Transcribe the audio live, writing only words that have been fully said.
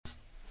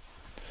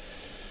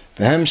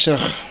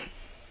V'hemshach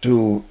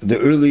to the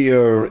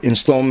earlier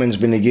installments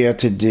b'negea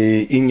to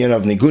the inyan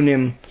of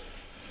Nigunim.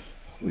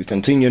 We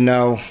continue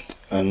now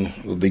and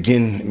we'll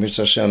begin,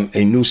 Mitzvah Hashem,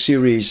 a new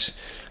series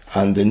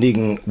on the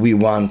Nigun We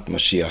Want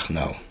Mashiach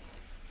Now.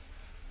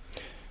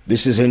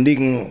 This is a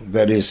Nigun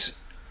that is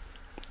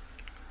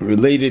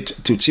related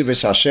to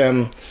Tzivos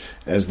Hashem,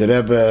 as the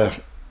Rebbe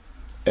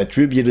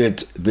attributed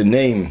the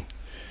name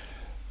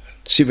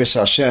Tzivos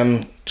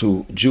Hashem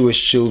to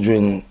Jewish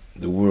children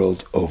the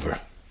world over.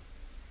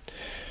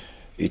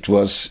 It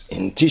was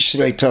in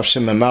Tishrei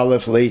Tavshem Mem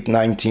Aleph, late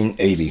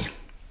 1980.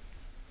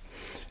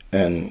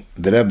 And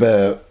the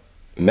Rebbe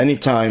many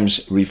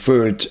times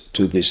referred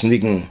to this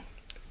Nigun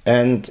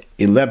and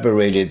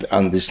elaborated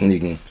on this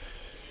Nigun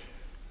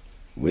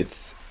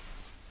with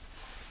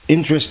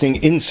interesting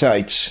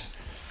insights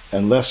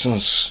and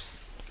lessons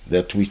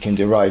that we can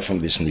derive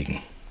from this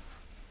Nigun.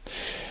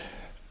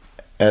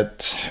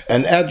 At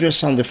an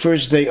address on the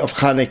first day of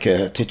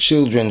Chanukah to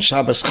children,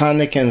 Shabbos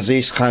Chanukah and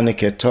Zeis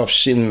Chanukah,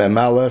 Tavshin Mem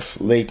Aleph,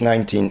 late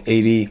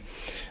 1980,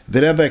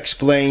 the Rebbe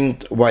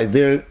explained why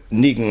their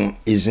Nigun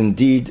is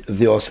indeed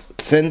the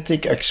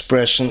authentic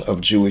expression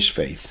of Jewish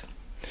faith.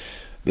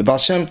 The Baal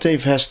Shem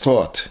Tov has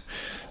taught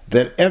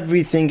that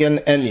everything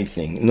and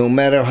anything, no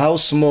matter how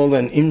small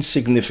and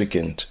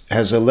insignificant,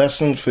 has a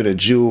lesson for the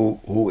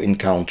Jew who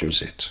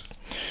encounters it.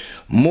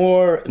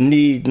 More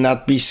need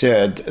not be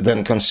said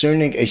than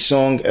concerning a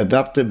song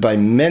adopted by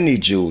many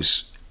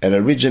Jews and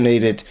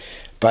originated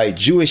by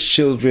Jewish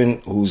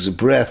children whose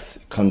breath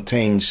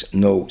contains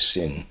no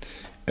sin,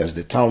 as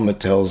the Talmud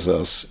tells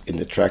us in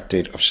the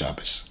Tractate of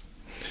Shabbos.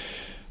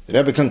 The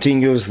Rebbe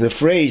continues, the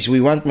phrase, "We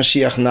want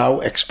Mashiach now,"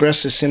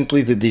 expresses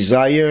simply the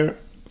desire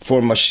for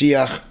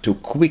Mashiach to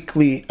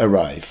quickly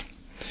arrive.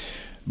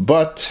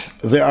 But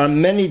there are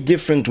many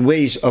different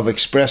ways of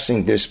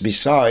expressing this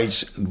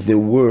besides the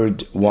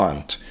word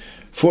want.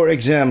 For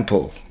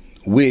example,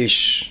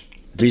 wish,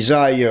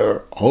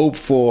 desire, hope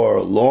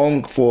for,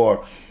 long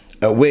for,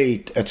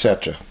 await,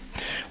 etc.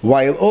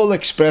 While all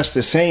express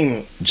the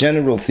same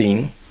general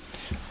theme,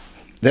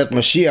 that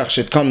Mashiach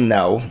should come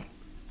now,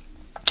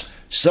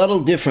 subtle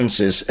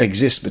differences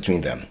exist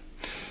between them.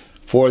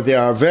 For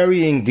there are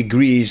varying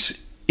degrees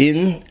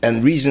in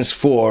and reasons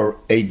for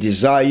a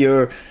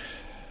desire.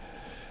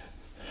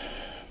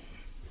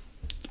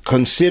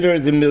 Consider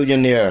the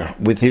millionaire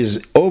with his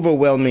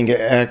overwhelming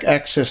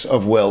access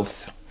of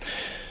wealth.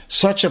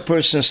 Such a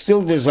person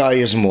still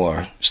desires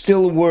more,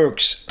 still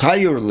works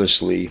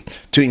tirelessly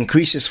to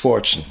increase his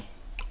fortune.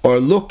 Or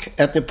look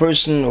at the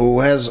person who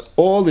has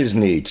all his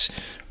needs,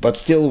 but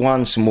still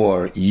wants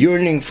more,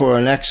 yearning for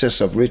an excess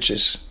of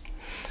riches.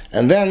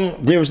 And then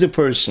there's the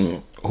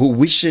person who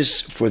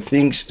wishes for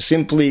things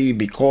simply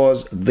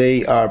because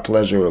they are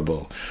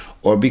pleasurable,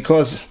 or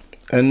because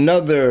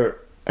another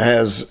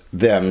has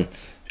them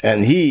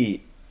and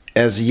he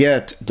as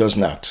yet does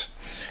not.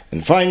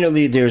 And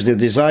finally, there's the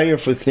desire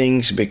for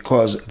things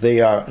because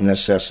they are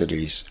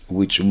necessities,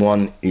 which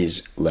one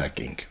is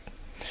lacking.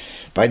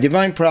 By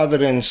divine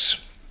providence,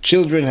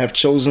 children have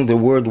chosen the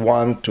word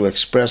want to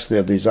express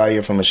their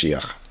desire for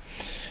Mashiach.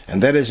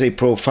 And that is a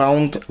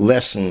profound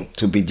lesson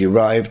to be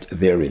derived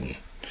therein.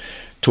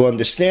 To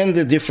understand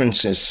the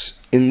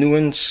differences in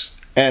nuance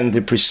and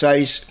the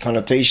precise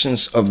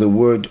connotations of the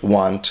word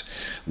want,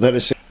 let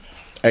us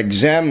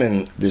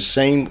examine the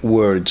same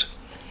word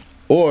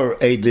or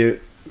a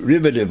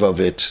derivative of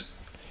it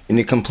in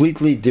a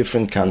completely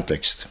different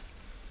context.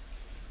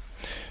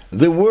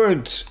 The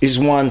word is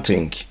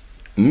wanting,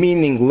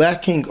 meaning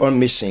lacking or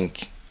missing,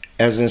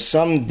 as in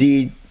some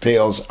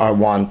details are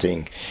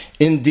wanting.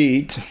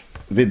 Indeed,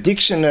 the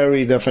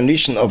dictionary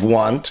definition of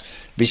want,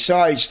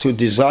 besides to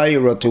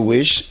desire or to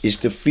wish, is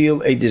to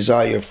feel a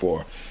desire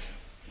for,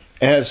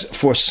 as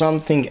for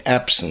something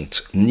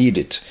absent,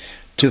 needed,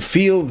 to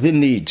feel the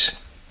need.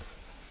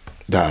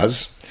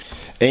 Thus,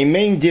 a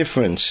main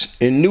difference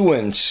in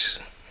nuance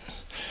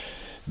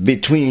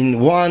between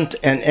want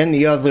and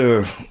any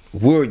other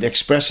word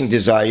expressing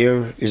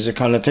desire is a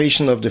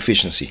connotation of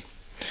deficiency.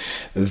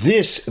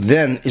 This,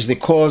 then, is the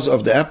cause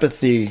of the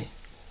apathy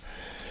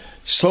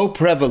so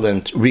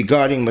prevalent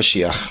regarding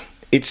Mashiach.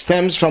 It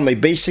stems from a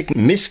basic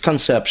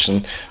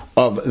misconception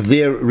of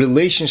their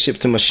relationship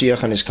to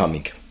Mashiach and his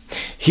coming.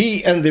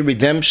 He and the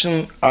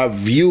redemption are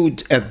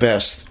viewed at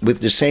best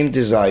with the same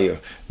desire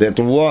that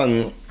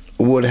one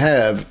would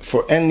have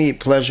for any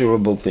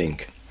pleasurable thing.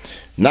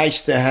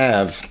 Nice to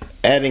have,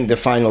 adding the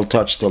final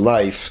touch to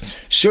life,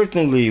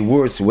 certainly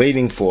worth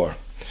waiting for,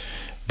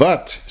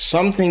 but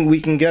something we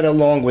can get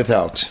along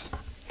without.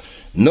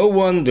 No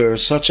wonder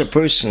such a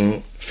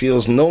person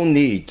feels no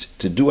need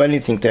to do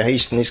anything to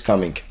hasten his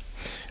coming,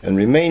 and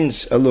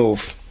remains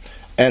aloof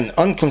and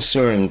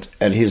unconcerned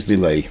at his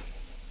delay.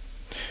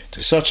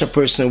 To such a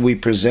person we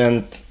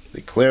present the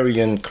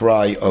clarion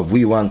cry of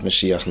 "We want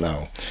Mashiach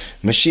now."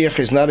 Mashiach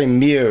is not a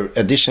mere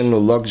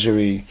additional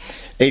luxury,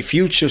 a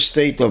future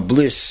state of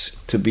bliss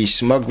to be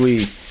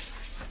smugly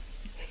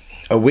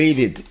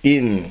awaited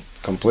in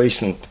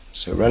complacent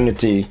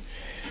serenity.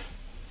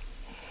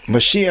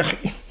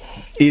 Mashiach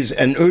is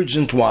an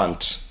urgent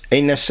want,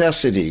 a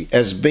necessity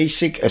as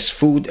basic as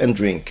food and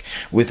drink,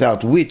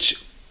 without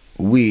which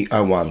we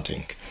are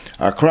wanting.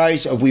 Our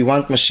cries of "We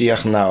want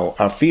Mashiach now,"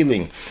 our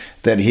feeling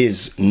that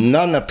his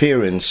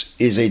non-appearance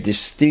is a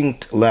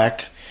distinct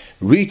lack,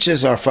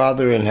 reaches our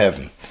Father in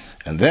heaven,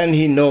 and then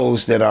he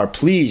knows that our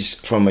pleas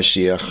for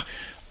Mashiach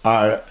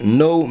are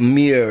no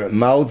mere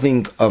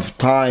mouthing of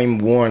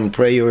time-worn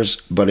prayers,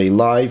 but a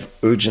live,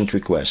 urgent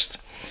request.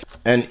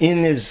 And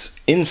in his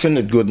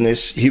infinite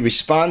goodness, he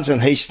responds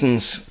and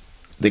hastens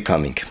the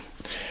coming.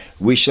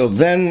 We shall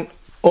then,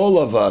 all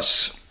of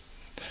us,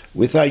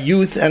 with our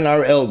youth and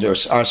our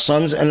elders, our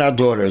sons and our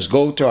daughters,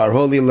 go to our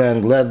Holy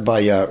Land led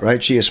by our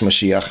righteous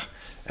Mashiach,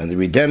 and the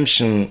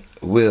redemption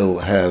will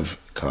have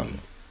come.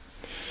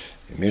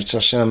 Mirz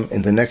Hashem,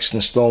 in the next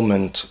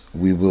installment,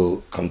 we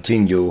will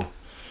continue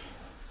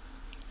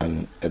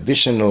on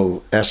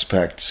additional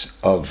aspects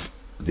of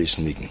this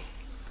Nigun.